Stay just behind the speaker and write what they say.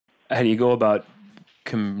How do you go about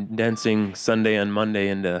condensing Sunday and Monday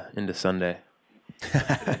into Sunday?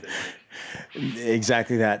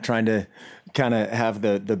 Exactly that. Trying to kind of have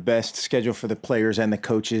the best schedule for the players and the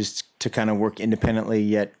coaches to kind of work independently,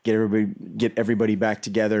 yet get everybody back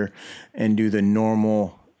together and do the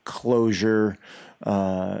normal closure,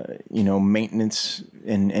 maintenance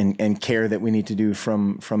and care that we need to do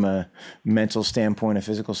from a mental standpoint, a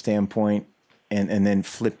physical standpoint. And then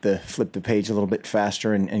flip the page a little bit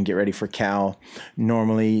faster and get ready for Cal.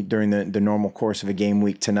 Normally, during the normal course of a game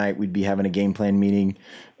week tonight, we'd be having a game plan meeting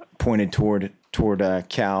pointed toward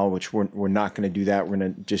Cal, which we're not going to do that. We're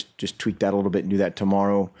going to just tweak that a little bit and do that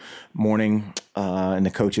tomorrow morning. And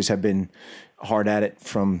the coaches have been hard at it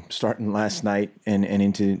from starting last night and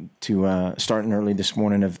into starting early this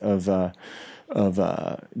morning of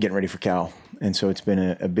getting ready for Cal. And so it's been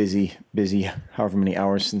a busy however many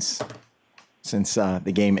hours since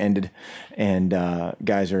the game ended, and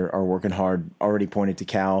guys are working hard. Already pointed to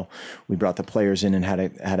Cal. We brought the players in and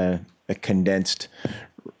had a condensed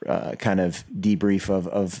kind of debrief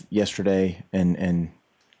of yesterday and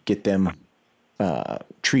get them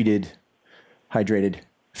treated, hydrated,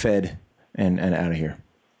 fed, and out of here.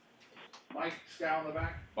 Mike, Scow in the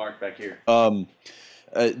back. Mark back here.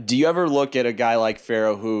 Do you ever look at a guy like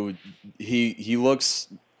Farrow who he looks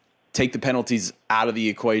take the penalties out of the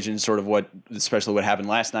equation, sort of especially what happened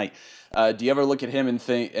last night? Do you ever look at him and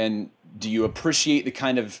think, and do you appreciate the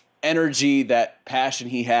kind of energy, that passion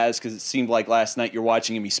he has? Because it seemed like last night you're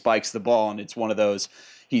watching him, he spikes the ball, and it's one of those,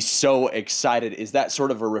 he's so excited. Is that sort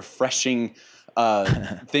of a refreshing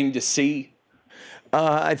thing to see?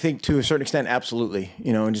 I think to a certain extent, absolutely.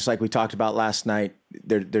 And just like we talked about last night,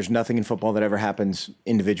 there's nothing in football that ever happens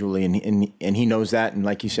individually, and he knows that. And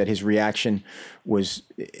like you said, his reaction was,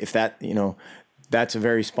 if that, that's a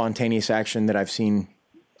very spontaneous action that I've seen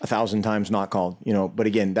 1,000 times not called. But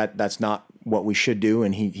again, that's not what we should do,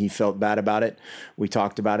 and he felt bad about it. We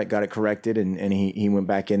talked about it, got it corrected, and he went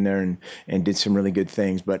back in there and did some really good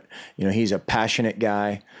things. But he's a passionate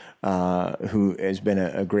guy who has been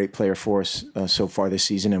a great player for us so far this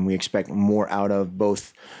season, and we expect more out of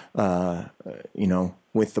both,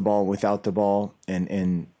 with the ball, without the ball,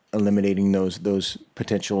 and eliminating those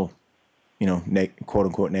potential, quote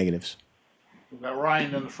unquote negatives. We've got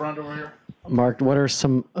Ryan in the front over here. Mark, what are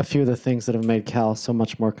a few of the things that have made Cal so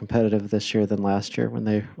much more competitive this year than last year when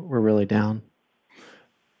they were really down?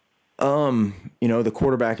 The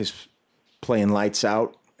quarterback is playing lights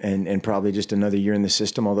out and probably just another year in the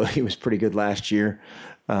system, although he was pretty good last year.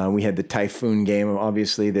 We had the typhoon game,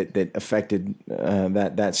 obviously, that affected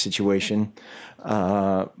that situation.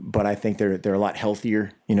 But I think they're a lot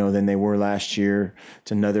healthier, than they were last year.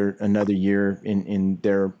 It's another year in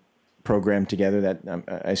their program together that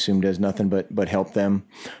I assume does nothing but help them.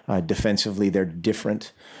 Defensively, they're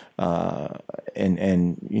different, and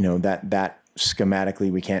that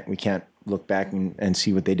schematically we can't look back and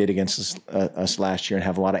see what they did against us last year and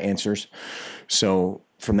have a lot of answers. So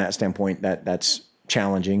from that standpoint, that's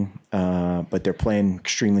challenging. But they're playing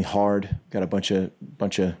extremely hard. Got a bunch of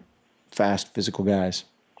fast, physical guys.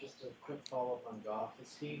 Just a quick follow-up on Goff.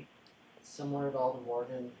 Is he similar at all to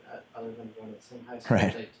Morgan, other than going to the same high school?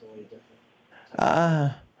 Right. Are they totally different?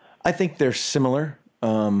 I think they're similar.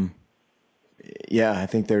 I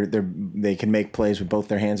think they can make plays with both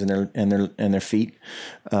their hands and their feet,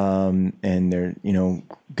 and they're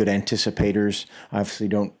good anticipators. Obviously,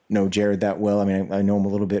 don't know Jared that well. I mean, I know him a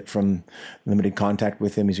little bit from limited contact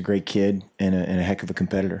with him. He's a great kid and a heck of a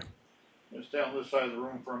competitor. Let's stay on this side of the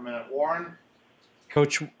room for a minute. Warren.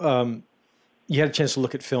 Coach, you had a chance to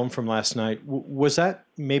look at film from last night. Was that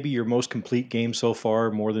maybe your most complete game so far,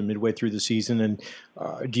 more than midway through the season? And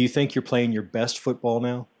do you think you're playing your best football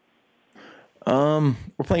now?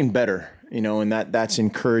 We're playing better, and that's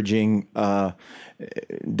encouraging.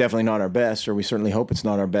 Definitely not our best, or we certainly hope it's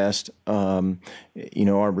not our best. Our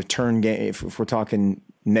return game, if we're talking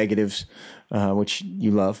negatives, which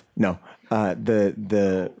you love,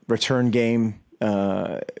 the return game,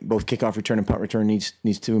 both kickoff return and punt return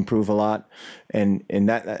needs to improve a lot, and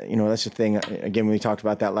that that's the thing. Again, when we talked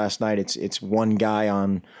about that last night, it's one guy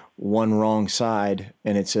on one wrong side,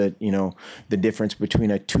 and it's the difference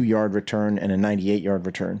between a 2-yard return and a 98-yard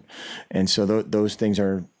return, and so those things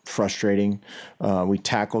are frustrating. We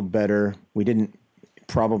tackled better. We didn't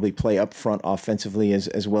probably play up front offensively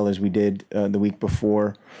as well as we did the week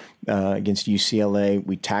before against UCLA.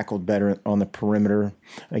 We tackled better on the perimeter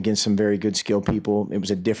against some very good skill people. It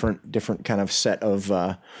was a different kind of set of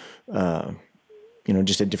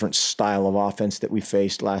just a different style of offense that we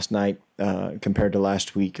faced last night compared to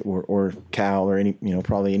last week or Cal or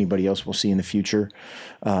probably anybody else we'll see in the future.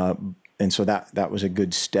 and so that was a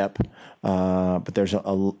good step. But there's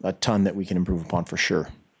a ton that we can improve upon for sure.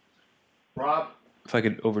 Rob? If I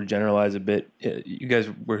could overgeneralize a bit, you guys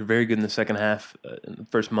were very good in the second half. In the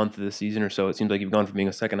first month of the season or so, it seems like you've gone from being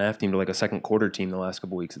a second half team to like a second quarter team the last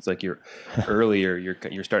couple of weeks. It's like you're earlier,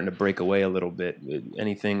 you're starting to break away a little bit.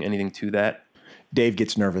 Anything to that? Dave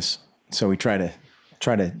gets nervous, so we try to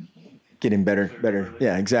get him better.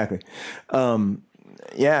 Yeah, exactly.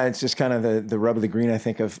 Yeah, it's just kind of the rub of the green, I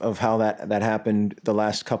think, of how that happened the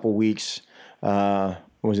last couple weeks.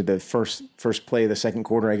 Was it the first play of the second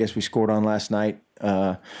quarter? I guess we scored on last night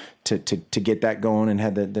to get that going, and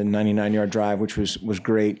had the 99-yard drive, which was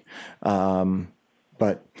great.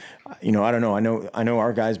 But I don't know. I know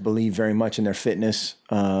our guys believe very much in their fitness.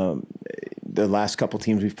 The last couple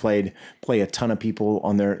teams we've played play a ton of people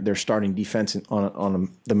on their starting defense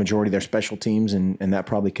on the majority of their special teams, and that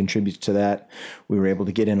probably contributes to that. We were able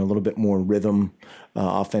to get in a little bit more rhythm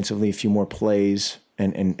offensively, a few more plays,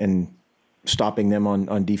 and stopping them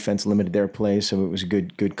on defense limited their plays, so it was a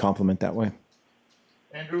good compliment that way.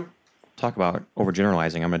 Andrew? Talk about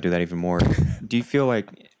overgeneralizing. I'm going to do that even more. Do you feel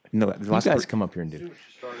like the You last guys come up here and do it.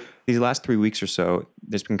 these last 3 weeks or so,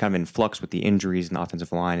 there's been kind of influx with the injuries in the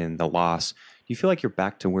offensive line and the loss. Do you feel like you're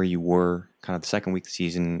back to where you were kind of the second week of the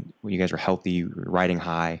season when you guys were healthy, you were riding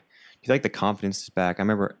high? Do you feel like the confidence is back? I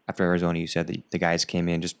remember after Arizona, you said that the guys came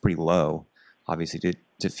in just pretty low, obviously. Did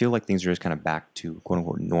it feel like things are just kind of back to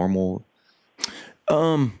quote-unquote normal?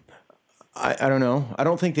 I don't know. I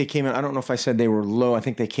don't think they came in. I don't know if I said they were low. I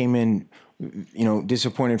think they came in,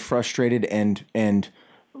 disappointed, frustrated, and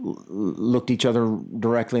looked each other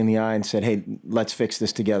directly in the eye and said, "Hey, let's fix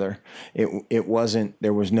this together." It wasn't.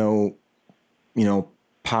 There was no,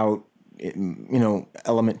 pout,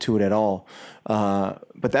 element to it at all.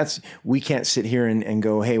 But we can't sit here and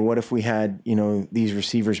go, "Hey, what if we had these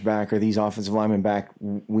receivers back or these offensive linemen back?"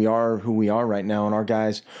 We are who we are right now, and our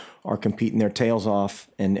guys are competing their tails off.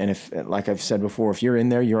 And if, like I've said before, if you're in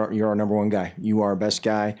there, you're our number one guy. You are our best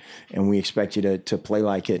guy, and we expect you to play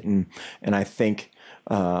like it. And I think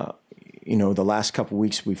the last couple of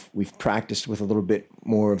weeks we've practiced with a little bit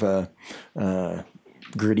more of a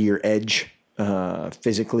grittier edge,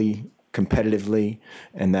 physically, competitively,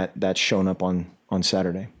 and that's shown up on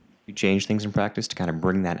Saturday. You change things in practice to kind of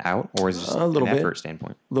bring that out, or is it just A little an bit. effort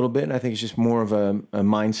standpoint? A little bit. I think it's just more of a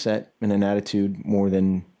mindset and an attitude more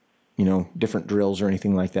than different drills or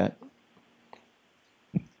anything like that.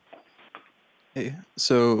 Hey,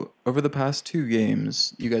 so over the past 2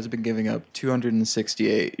 games, you guys have been giving up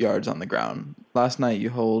 268 yards on the ground. Last night, you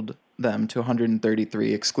hold them to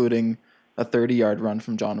 133, excluding a 30-yard run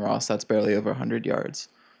from John Ross. That's barely over 100 yards.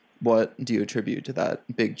 What do you attribute to that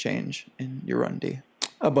big change in your run D?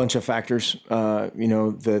 A bunch of factors.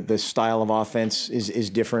 The style of offense is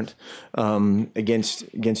different. Against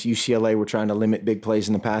UCLA, we're trying to limit big plays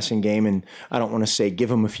in the passing game, and I don't want to say give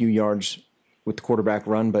them a few yards with the quarterback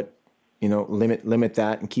run, but limit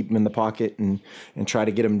that and keep them in the pocket and try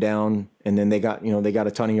to get them down. And then they got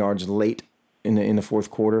a ton of yards late in the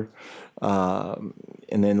fourth quarter. And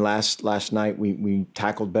then last night we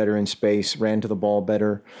tackled better in space, ran to the ball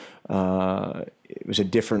better. It was a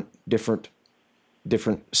different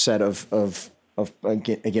set of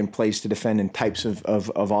again plays to defend and types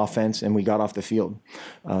of offense, and we got off the field.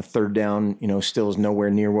 Third down, still is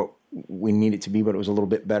nowhere near what we need it to be, but it was a little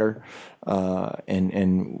bit better,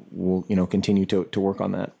 and we'll continue to work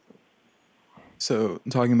on that. So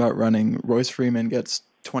talking about running, Royce Freeman gets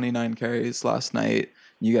 29 carries last night.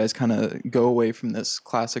 You guys kind of go away from this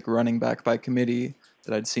classic running back by committee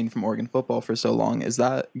that I'd seen from Oregon football for so long. Is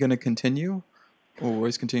that going to continue? Will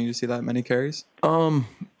Royce continue to see that many carries?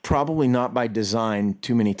 Probably not by design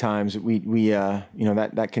too many times. We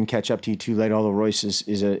that can catch up to you too late. Although Royce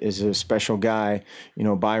is a special guy.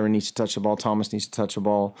 Byron needs to touch the ball. Thomas needs to touch the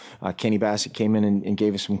ball. Kenny Bassett came in and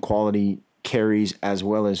gave us some quality carries, as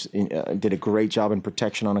well as did a great job in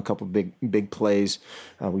protection on a couple of big plays.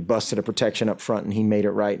 We busted a protection up front, and he made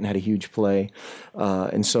it right and had a huge play.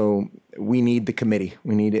 And so we need the committee.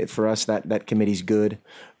 We need it. For us, that committee's good.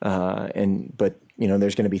 But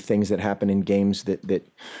there's going to be things that happen in games that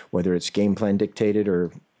whether it's game plan dictated or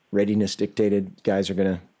readiness dictated, guys are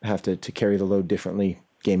going to have to carry the load differently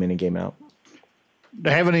game in and game out. Do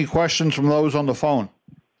you have any questions from those on the phone?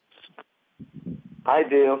 I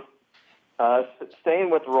do. Staying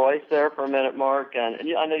with Royce there for a minute, Mark, and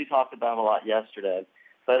I know you talked about him a lot yesterday,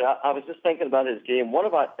 but I was just thinking about his game. One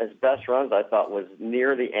of his best runs, I thought, was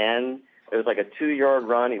near the end. It was like a 2-yard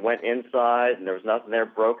run. He went inside, and there was nothing there,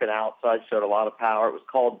 broken outside, showed a lot of power. It was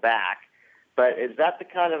called back. But is that the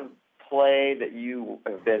kind of play that you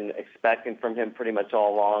have been expecting from him pretty much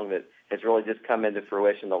all along, that has really just come into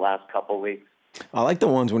fruition the last couple of weeks. I like the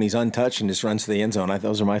ones when he's untouched and just runs to the end zone.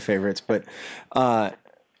 Those are my favorites. But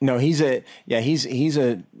no, he's a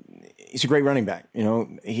great running back.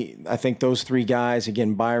 I think those three guys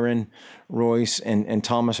again, Byron, Royce, and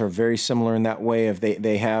Thomas are very similar in that way. Of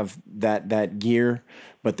they have that gear,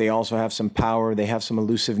 but they also have some power. They have some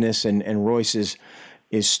elusiveness, and Royce is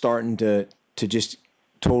starting to just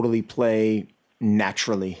totally play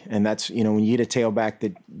naturally. And that's, when you get a tailback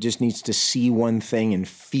that just needs to see one thing and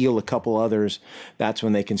feel a couple others, that's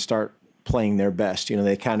when they can start playing their best.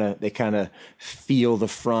 They kind of feel the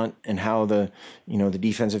front and how the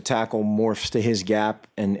defensive tackle morphs to his gap,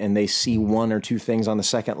 and they see one or two things on the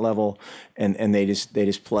second level, and they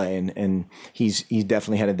just play. And he's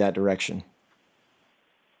definitely headed that direction.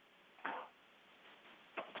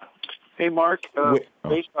 Hey, Mark,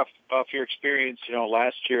 based off your experience,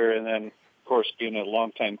 last year, and then, of course, being a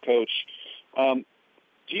longtime coach,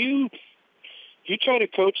 do you try to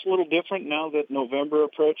coach a little different now that November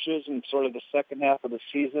approaches and sort of the second half of the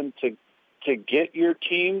season to get your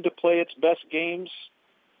team to play its best games?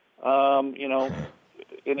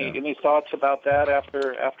 Any thoughts about that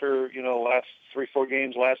after last 3-4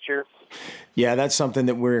 games last year? Yeah, that's something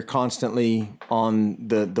that we're constantly on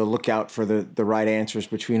the lookout for the right answers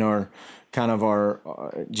between our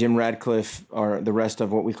Jim Radcliffe, the rest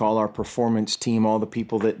of what we call our performance team, all the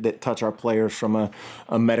people that touch our players from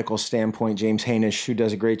a medical standpoint. James Hainish, who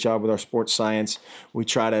does a great job with our sports science. We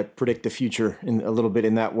try to predict the future a little bit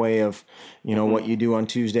in that way of, what you do on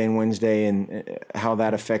Tuesday and Wednesday and how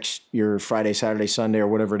that affects your Friday, Saturday, Sunday, or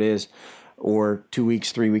whatever it is, or 2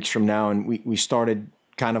 weeks, 3 weeks from now. And we started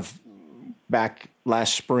kind of back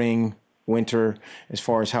last spring, winter, as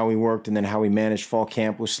far as how we worked, and then how we managed fall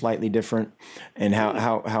camp was slightly different, and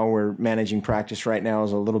how we're managing practice right now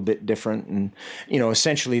is a little bit different. And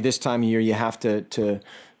essentially this time of year you have to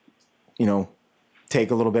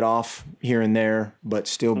take a little bit off here and there, but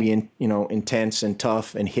still be intense and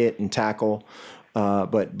tough and hit and tackle,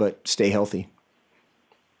 but stay healthy.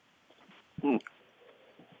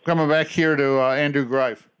 Coming back here to Andrew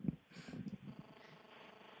Greif.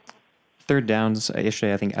 Third downs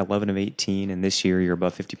yesterday, I think 11 of 18, and this year you're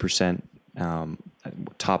above 50%,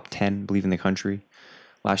 top 10, I believe, in the country.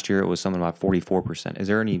 Last year it was something about 44%. Is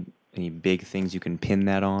there any big things you can pin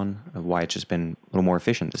that on of why it's just been a little more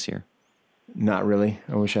efficient this year? Not really.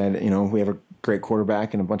 I wish I had. We have a great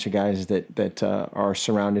quarterback and a bunch of guys that are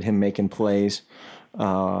surrounded him making plays.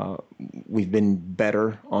 We've been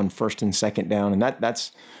better on first and second down, and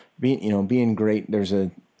that's being great. There's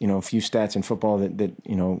a few stats in football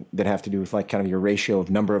that have to do with like kind of your ratio of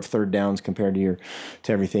number of third downs compared to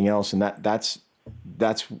everything else, and that's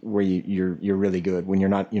where you're really good when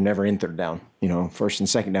you're never in third down. First and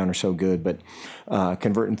second down are so good, but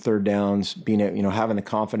converting third downs, being having the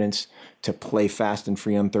confidence to play fast and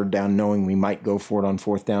free on third down, knowing we might go for it on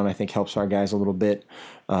fourth down, I think helps our guys a little bit.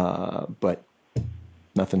 But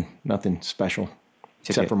nothing special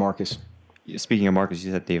except for Marcus. Speaking of Marcus,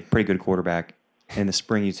 you said they have a pretty good quarterback. In the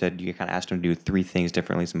spring, you said you kind of asked him to do 3 things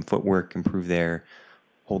differently: some footwork, improve there,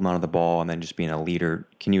 holding on to the ball, and then just being a leader.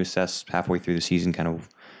 Can you assess halfway through the season kind of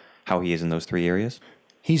how he is in those 3 areas?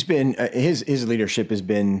 He's been his leadership has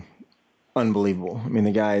been unbelievable. I mean,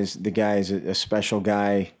 the guy's a special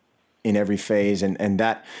guy in every phase, and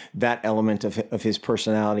that element of his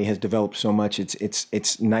personality has developed so much.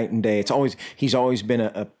 It's night and day. He's always been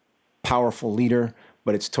a powerful leader,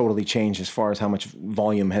 but it's totally changed as far as how much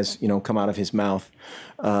volume has come out of his mouth,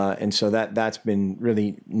 and so that's been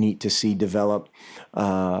really neat to see develop.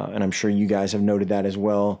 And I'm sure you guys have noted that as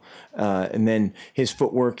well. And then his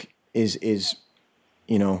footwork is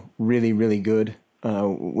really, really good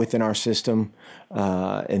within our system.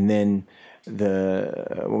 And then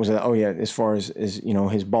what was that? Oh yeah, as far as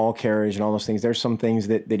his ball carriage and all those things, there's some things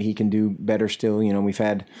that he can do better still. We've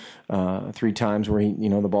had 3 times where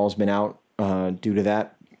the ball's been out due to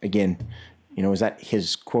that. Again, is that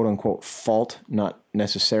his quote unquote fault? Not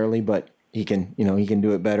necessarily, but he can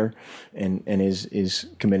do it better, and is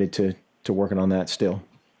committed to working on that still.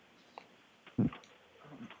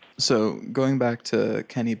 So going back to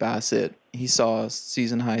Kenny Bassett, he saw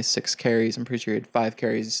season high 6 carries. I'm pretty sure he had 5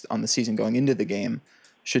 carries on the season going into the game.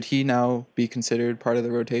 Should he now be considered part of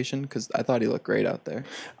the rotation? Because I thought he looked great out there.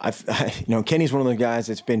 Kenny's one of the guys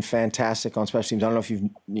that's been fantastic on special teams. I don't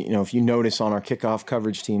know if you notice on our kickoff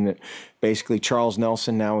coverage team that basically Charles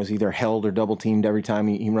Nelson now is either held or double teamed every time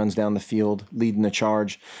he runs down the field, leading the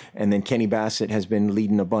charge, and then Kenny Bassett has been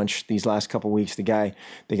leading a bunch these last couple of weeks. The guy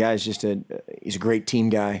is just he's a great team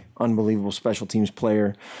guy, unbelievable special teams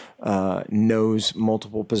player, knows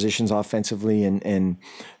multiple positions offensively, and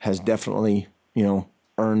has definitely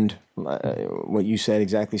earned what you said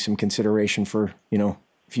exactly, some consideration for,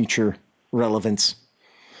 future relevance.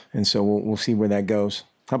 And so we'll see where that goes.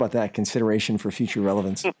 How about that? Consideration for future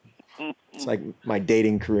relevance. It's like my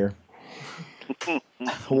dating career.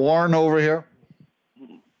 Warren over here.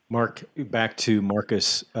 Mark, back to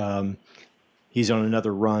Marcus. He's on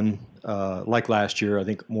another run, like last year. I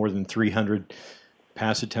think more than 300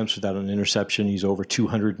 pass attempts without an interception. He's over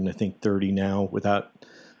 200 and I think 30 now without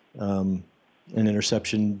an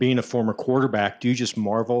interception. Being a former quarterback, do you just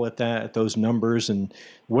marvel at those numbers? And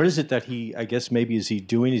what is it that I guess maybe is he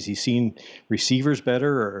doing? Is he seeing receivers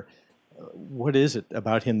better, or what is it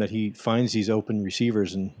about him that he finds these open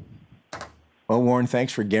receivers? And well, Warren,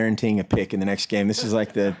 thanks for guaranteeing a pick in the next game. This is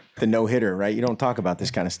like the no-hitter, right? You don't talk about this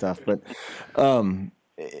kind of stuff, but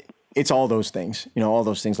it's all those things. All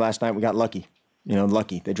those things. Last night we got lucky.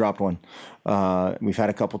 Lucky. They dropped one. We've had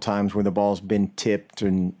a couple times where the ball's been tipped,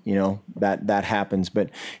 and that happens.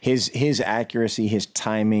 But his accuracy, his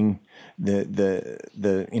timing, the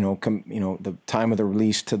time of the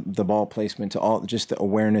release to the ball placement, to all just the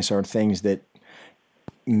awareness are things that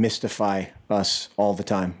mystify us all the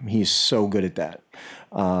time. He's so good at that,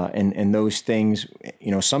 and those things,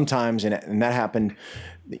 sometimes, and that happened.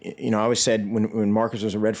 I always said when Marcus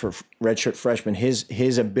was a redshirt freshman,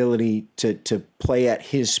 his ability to play at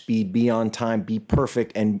his speed, be on time, be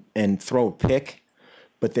perfect, and throw a pick,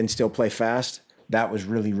 but then still play fast, that was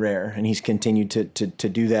really rare. And he's continued to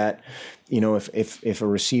do that. If a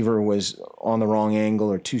receiver was on the wrong angle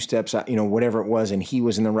or 2 steps out, whatever it was, and he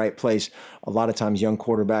was in the right place, a lot of times young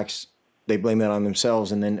quarterbacks, they blame that on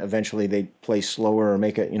themselves, and then eventually they play slower or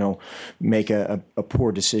make a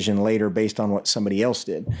poor decision later based on what somebody else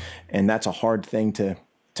did, and that's a hard thing to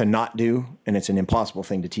not do, and it's an impossible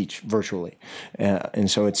thing to teach virtually, and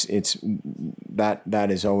so it's that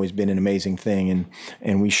has always been an amazing thing,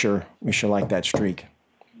 and we sure like that streak.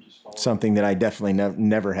 Something that I definitely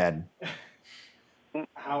never had.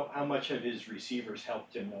 How much have his receivers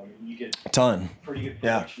helped him, though? You get a ton. Pretty good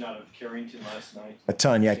production out of Carrington last night. A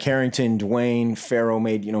ton, yeah. Carrington, Dwayne, Farrow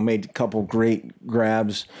made a couple great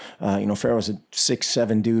grabs. Farrow's a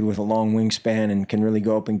 6'7" dude with a long wingspan and can really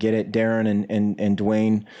go up and get it. Darren and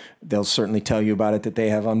Dwayne, they'll certainly tell you about it, that they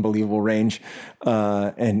have unbelievable range,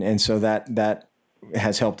 and so that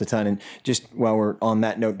has helped a ton. And just while we're on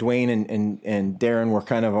that note, Dwayne and Darren were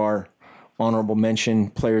kind of our honorable mention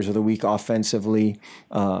players of the week offensively.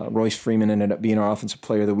 Royce Freeman ended up being our offensive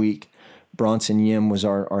player of the week. Bronson Yim was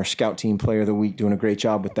our scout team player of the week, doing a great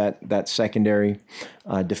job with that secondary.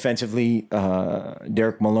 Defensively,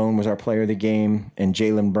 Derek Malone was our player of the game, and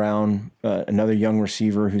Jalen Brown, another young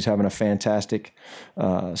receiver who's having a fantastic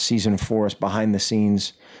season for us behind the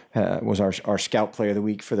scenes, was our scout player of the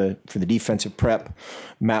week for the defensive prep.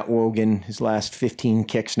 Matt Wogan, his last 15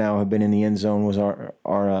 kicks now have been in the end zone, was our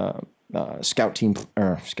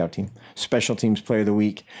special teams player of the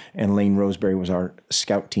week, and Lane Roseberry was our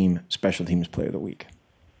scout team special teams player of the week.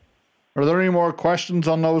 Are there any more questions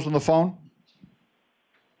on those on the phone?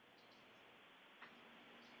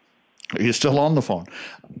 Are you still on the phone?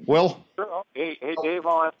 Will? Sure. Hey, Dave,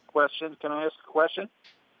 I'll ask a question. Can I ask a question?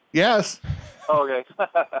 Yes. Okay.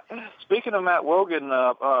 Speaking of Matt Wogan,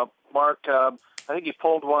 Mark, I think he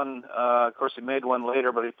pulled one. Of course, he made one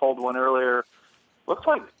later, but he pulled one earlier. Looks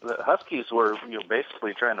like the Huskies were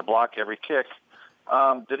basically trying to block every kick.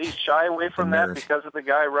 Did he shy away from that because of the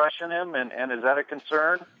guy rushing him? And is that a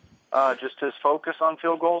concern, just his focus on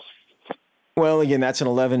field goals? Well, again, that's an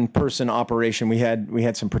 11-person operation. We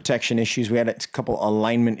had some protection issues. We had a couple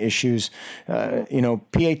alignment issues.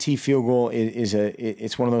 PAT field goal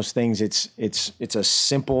it's one of those things. It's a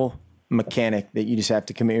simple mechanic that you just have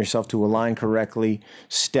to commit yourself to align correctly,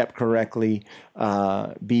 step correctly,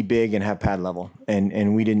 be big, and have pad level.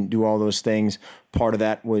 And we didn't do all those things. Part of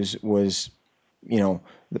that was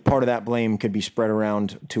the part of that blame could be spread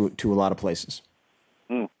around to a lot of places.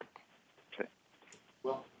 Okay.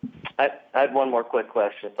 Well, I had one more quick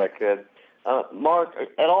question, if I could. Mark,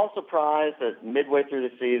 at all surprised that midway through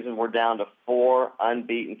the season we're down to 4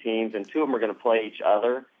 unbeaten teams, and 2 of them are going to play each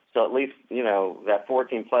other? So at least, that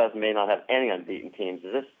 14 playoffs may not have any unbeaten teams.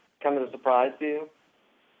 Is this come as a surprise to you?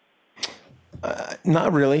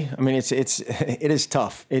 Not really. I mean, it is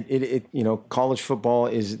tough. College football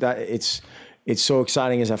is that it's so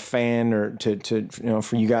exciting as a fan, or to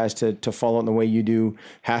for you guys to follow it in the way you do,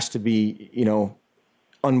 has to be,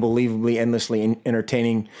 unbelievably endlessly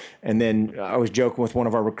entertaining. And then I was joking with one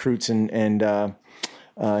of our recruits and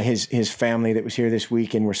his family that was here this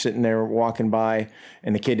week, and we're sitting there walking by,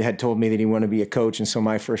 and the kid had told me that he wanted to be a coach, and so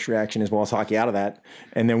my first reaction is, well, I'll talk you out of that.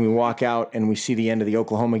 And then we walk out and we see the end of the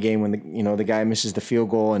Oklahoma game when the guy misses the field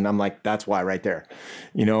goal, and I'm like, that's why right there,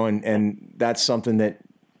 and that's something that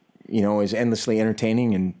is endlessly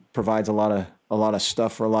entertaining and provides a lot of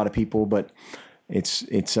stuff for a lot of people, but it's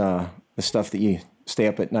the stuff that you stay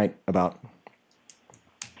up at night about.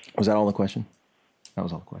 Was that all the question? That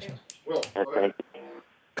was all the question.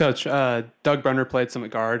 Coach, Doug Brenner played some at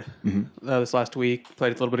guard this last week, played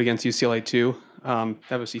a little bit against UCLA too.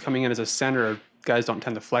 Obviously coming in as a center, guys don't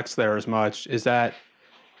tend to flex there as much. Is that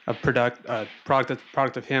a product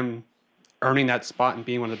of him earning that spot and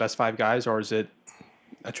being one of the best 5 guys, or is it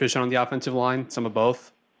attrition on the offensive line, some of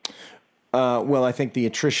both? Well, I think the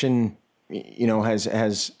attrition,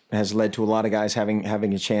 has led to a lot of guys having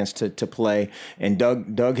a chance to play, and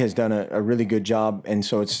Doug has done a really good job, and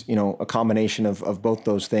so it's a combination of both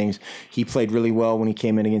those things. He played really well when he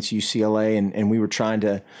came in against UCLA, and we were trying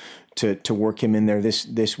to work him in there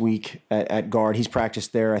this week at guard. He's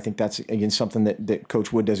practiced there. I think that's again something that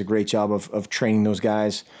Coach Wood does a great job of training those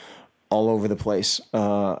guys all over the place,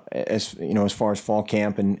 as far as fall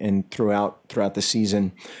camp and throughout the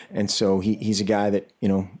season. And so he's a guy that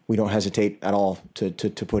we don't hesitate at all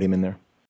to put him in there.